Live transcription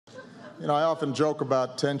I often joke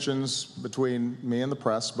about tensions between me and the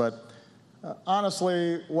press, but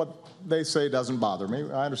honestly, what they say doesn't bother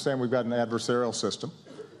me. I understand we've got an adversarial system.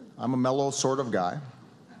 I'm a mellow sort of guy.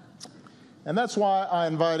 And that's why I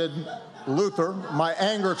invited Luther, my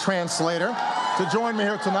anger translator, to join me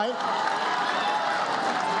here tonight.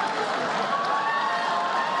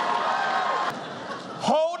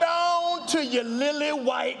 Hold on to your lily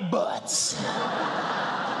white butts.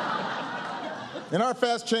 In our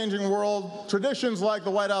fast-changing world, traditions like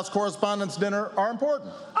the White House Correspondents' Dinner are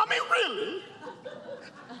important. I mean, really?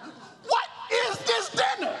 What is this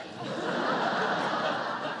dinner?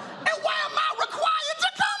 And why am I required to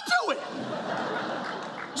come to it?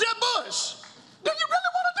 Jeb Bush, do you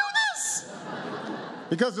really want to do this?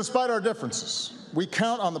 Because despite our differences, we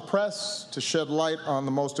count on the press to shed light on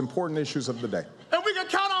the most important issues of the day. And we can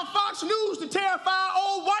count on Fox News to terrify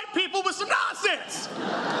old white people with some nonsense.